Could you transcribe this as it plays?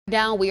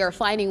Now we are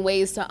finding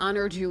ways to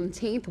honor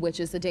Juneteenth, which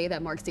is the day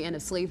that marks the end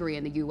of slavery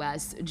in the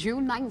U.S.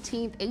 June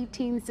 19th,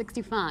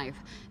 1865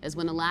 is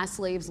when the last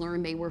slaves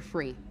learned they were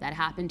free. That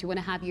happened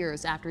 2.5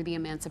 years after the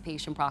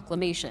Emancipation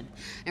Proclamation.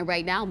 And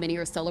right now, many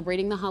are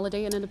celebrating the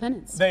holiday in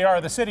independence. They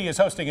are. The city is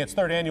hosting its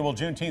third annual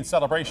Juneteenth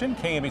celebration.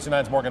 KMBC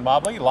 9's Morgan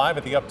Mobley live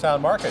at the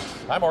Uptown Market.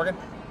 Hi, Morgan.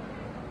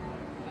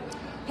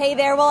 Hey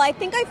there. Well, I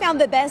think I found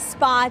the best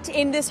spot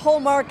in this whole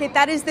market.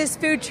 That is this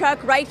food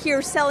truck right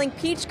here selling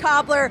peach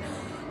cobbler.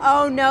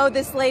 Oh no,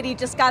 this lady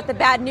just got the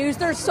bad news.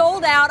 They're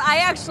sold out. I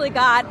actually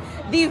got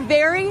the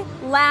very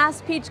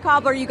last peach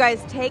cobbler. You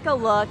guys take a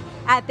look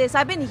at this.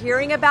 I've been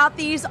hearing about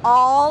these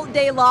all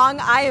day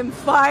long. I am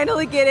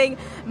finally getting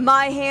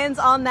my hands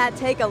on that.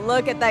 Take a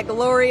look at that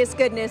glorious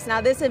goodness. Now,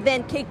 this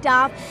event kicked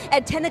off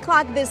at 10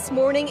 o'clock this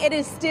morning. It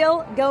is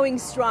still going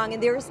strong,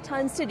 and there's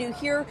tons to do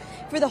here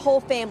for the whole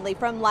family,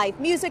 from live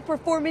music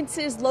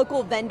performances,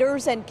 local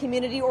vendors and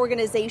community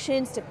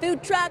organizations to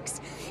food trucks,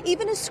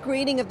 even a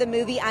screening of the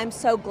movie I'm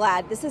So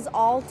Glad. This is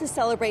all to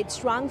celebrate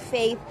strong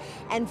faith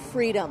and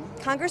freedom.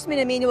 Congressman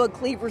Emanuel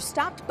Cleaver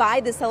stopped by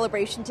the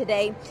celebration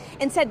today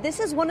and said this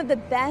is one of the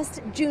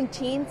best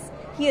Juneteenths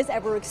he has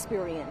ever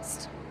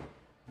experienced.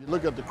 You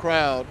look at the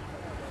crowd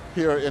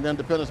here in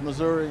Independence,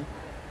 Missouri,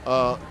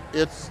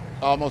 it's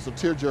almost a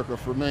tearjerker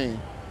for me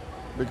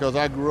because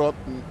I grew up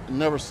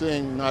never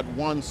seeing not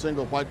one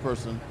single white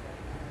person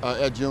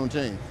at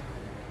Juneteenth,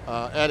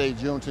 at a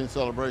Juneteenth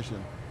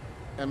celebration.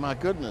 And my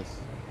goodness,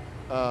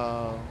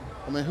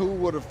 I mean, who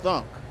would have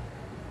thunk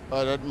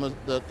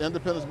that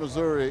Independence,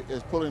 Missouri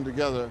is pulling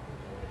together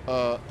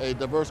a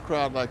diverse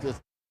crowd like this?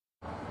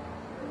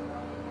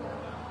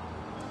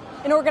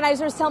 And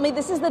organizers tell me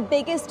this is the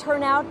biggest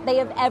turnout they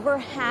have ever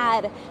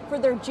had for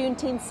their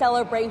Juneteenth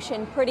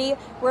celebration. Pretty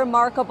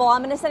remarkable.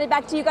 I'm going to send it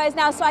back to you guys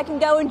now so I can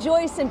go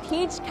enjoy some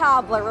peach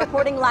cobbler.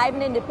 Reporting live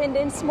in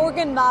Independence,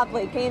 Morgan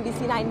Mobley,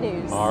 KMBC 9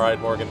 News. All right,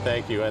 Morgan,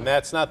 thank you. And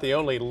that's not the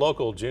only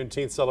local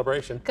Juneteenth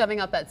celebration.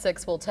 Coming up at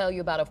 6, we'll tell you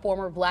about a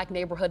former black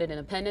neighborhood in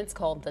Independence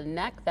called the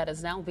Neck that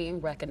is now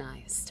being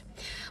recognized.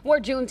 More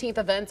Juneteenth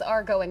events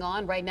are going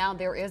on. Right now,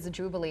 there is a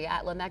Jubilee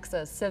at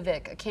Lenexa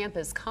Civic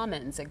Campus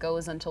Commons. It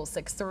goes until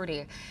 6:30.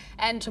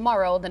 And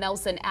tomorrow, the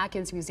Nelson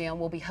Atkins Museum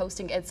will be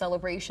hosting its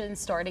celebration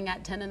starting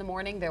at 10 in the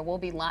morning. There will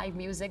be live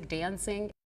music, dancing.